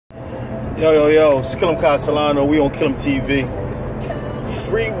It's Kill 'em Castellano. We on Kill 'em TV.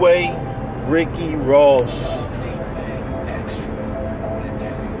 Freeway, Ricky Ross.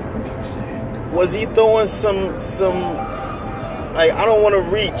 Was he throwing some like, I don't want to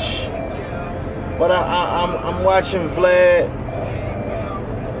reach, but I'm watching Vlad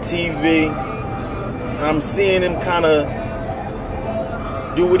TV and I'm seeing him kind of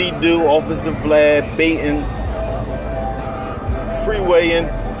do what he do, Officer Vlad baiting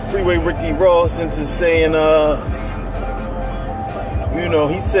Freeway Ricky Ross into saying,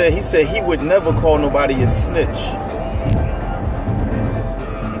 he said he would never call nobody a snitch.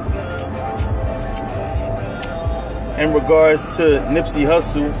 In regards to Nipsey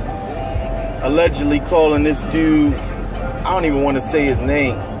Hussle allegedly calling this dude, I don't even want to say his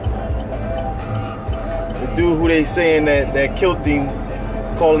name, the dude who they saying that killed him,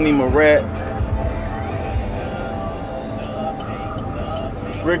 calling him a rat.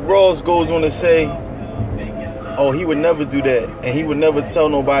 Rick Ross goes on to say, oh, he would never do that, and he would never tell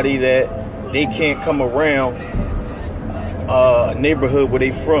nobody that they can't come around a neighborhood where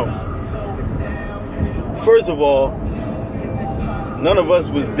they from. First of all, none of us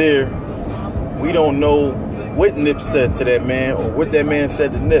was there. We don't know what Nip said to that man or what that man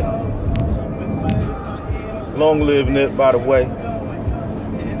said to Nip. Long live Nip, by the way.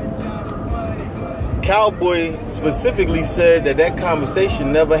 Cowboy specifically said that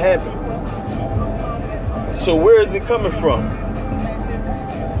conversation never happened. So where is it coming from?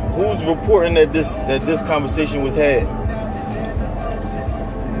 Who's reporting that this conversation was had?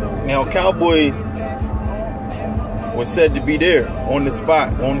 Now, Cowboy was said to be there on the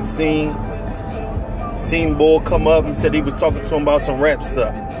spot, on the scene. Seen Bull come up. He said he was talking to him about some rap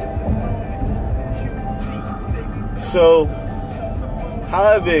stuff. So,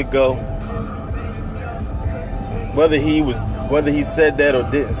 however it go, whether he said that or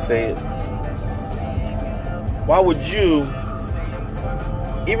didn't say it, why would you,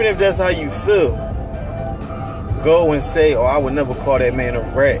 even if that's how you feel, go and say, oh, I would never call that man a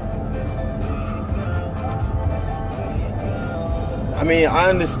rat? I mean, I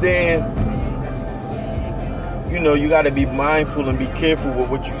understand, you got to be mindful and be careful with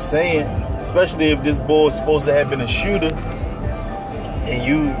what you're saying, especially if this boy is supposed to have been a shooter and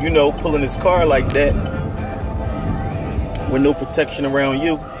you pulling his car like that with no protection around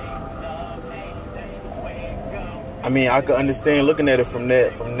you. I mean, I could understand looking at it from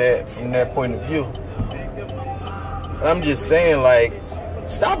that point of view. But I'm just saying, like,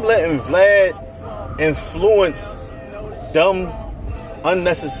 stop letting Vlad influence dumb,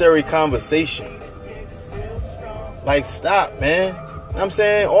 unnecessary conversation. Like, stop, man. I'm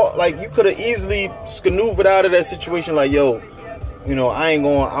saying, like, you could have easily skenuvered out of that situation. Like, yo,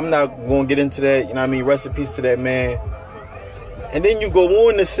 I'm not going to get into that. You know what I mean? Rest in peace to that man. And then you go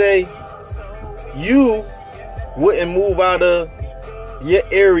on to say you wouldn't move out of your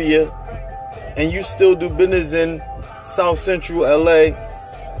area and you still do business in South Central LA.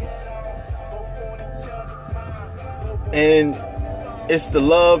 And it's the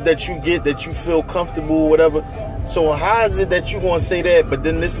love that you get, that you feel comfortable, whatever. So how is it that you gonna say that, but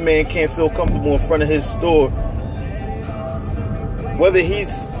then this man can't feel comfortable in front of his store? Whether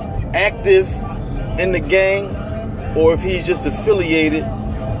he's active in the gang or if he's just affiliated,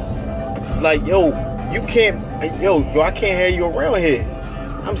 it's like, yo, I can't have you around here.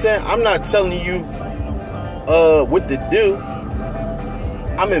 I'm saying, I'm not telling you what to do.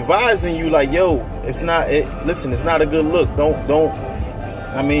 I'm advising you, like, yo, listen, it's not a good look. Don't.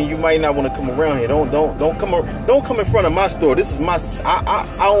 I mean, you might not want to come around here. Don't come in front of my store. This is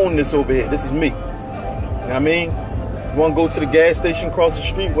I own this over here. This is me. You know what I mean? You want to go to the gas station across the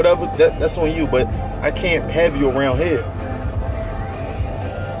street, whatever, that's on you, but I can't have you around here.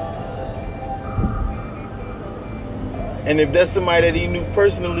 And if that's somebody that he knew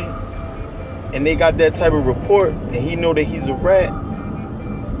personally and they got that type of report and he know that he's a rat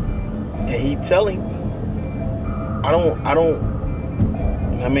and he tell him, I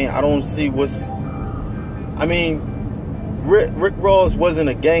don't see what's... I mean, Rick Ross wasn't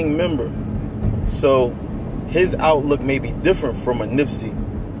a gang member, so his outlook may be different from a Nipsey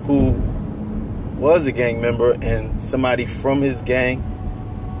who was a gang member and somebody from his gang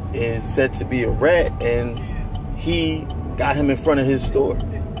is said to be a rat and he got him in front of his store.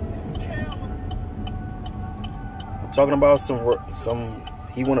 Talking about some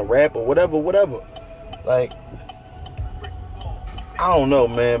he want to rap or whatever. Like, I don't know,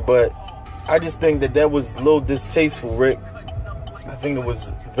 man, but I just think that was a little distasteful, Rick. I think it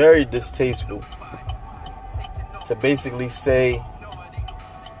was very distasteful to basically say,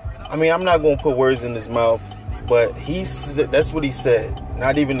 I mean, I'm not going to put words in his mouth, but that's what he said.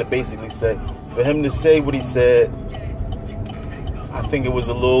 Not even to basically say. For him to say what he said, I think it was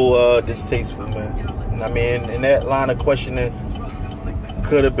a little distasteful, man. And I mean, and that line of questioning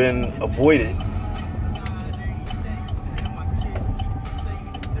could have been avoided.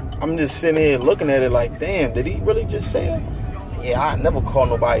 I'm just sitting here looking at it like, damn, did he really just say it? Yeah, I never call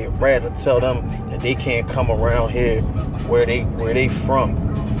nobody a rat or tell them that they can't come around here where they from.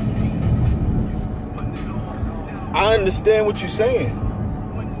 I understand what you're saying.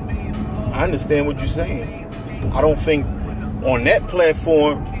 I understand what you're saying. I don't think on that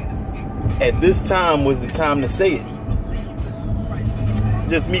platform at this time was the time to say it.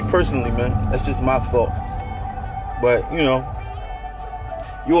 Just me personally, man. That's just my thought. But, you know,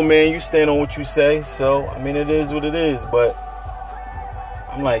 you a man, you stand on what you say. So, I mean, it is what it is. But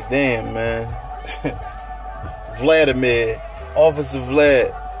I'm like, damn, man. Vladimir, Officer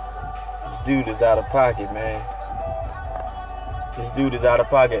Vlad. This dude is out of pocket, man. This dude is out of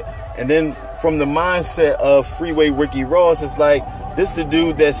pocket. And then from the mindset of Freeway Ricky Ross, it's like, this the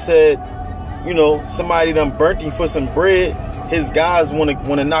dude that said, you know, somebody done burnt him for some bread. His guys want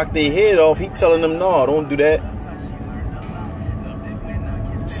to knock their head off. He telling them, no, don't do that.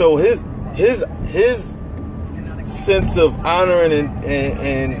 So his sense of honor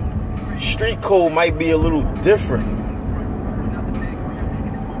and street code might be a little different.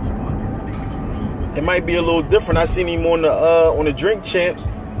 It might be a little different. I seen him on the Drink Champs.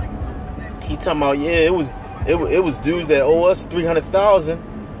 He talking about, yeah, it was dudes that owe us $300,000,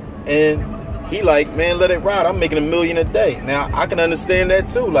 and he like, man, let it ride. I'm making $1 million a day. Now I can understand that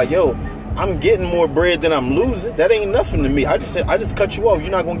too. Like, yo, I'm getting more bread than I'm losing. That ain't nothing to me. I just cut you off. You're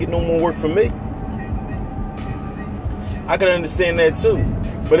not gonna get no more work from me. I can understand that too.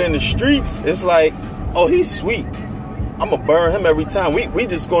 But in the streets, it's like, oh, he's sweet. I'm gonna burn him every time. We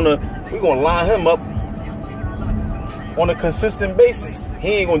gonna line him up on a consistent basis. He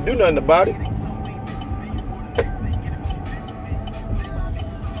ain't gonna do nothing about it.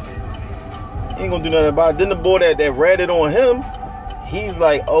 He ain't gonna do nothing about it. Then the boy that ratted on him, he's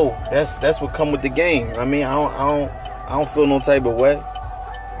like, oh, that's what come with the game. I mean, I don't feel no type of way.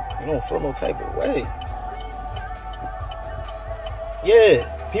 You don't feel no type of way. Yeah,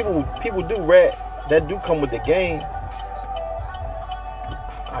 people do rat. That do come with the game.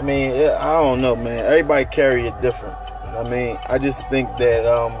 I mean, I don't know, man. Everybody carry it different. I mean, I just think that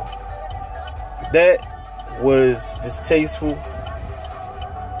that was distasteful.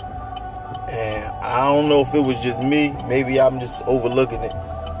 And I don't know if it was just me. Maybe I'm just overlooking it.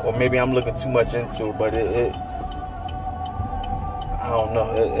 Or maybe I'm looking too much into it. But it I don't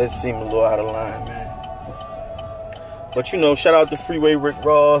know. It seemed a little out of line, man. But, you know, shout out to Freeway Rick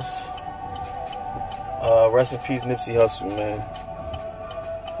Ross. Rest in peace, Nipsey Hussle, man.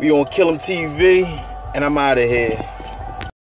 We on Kill 'em TV, and I'm out of here.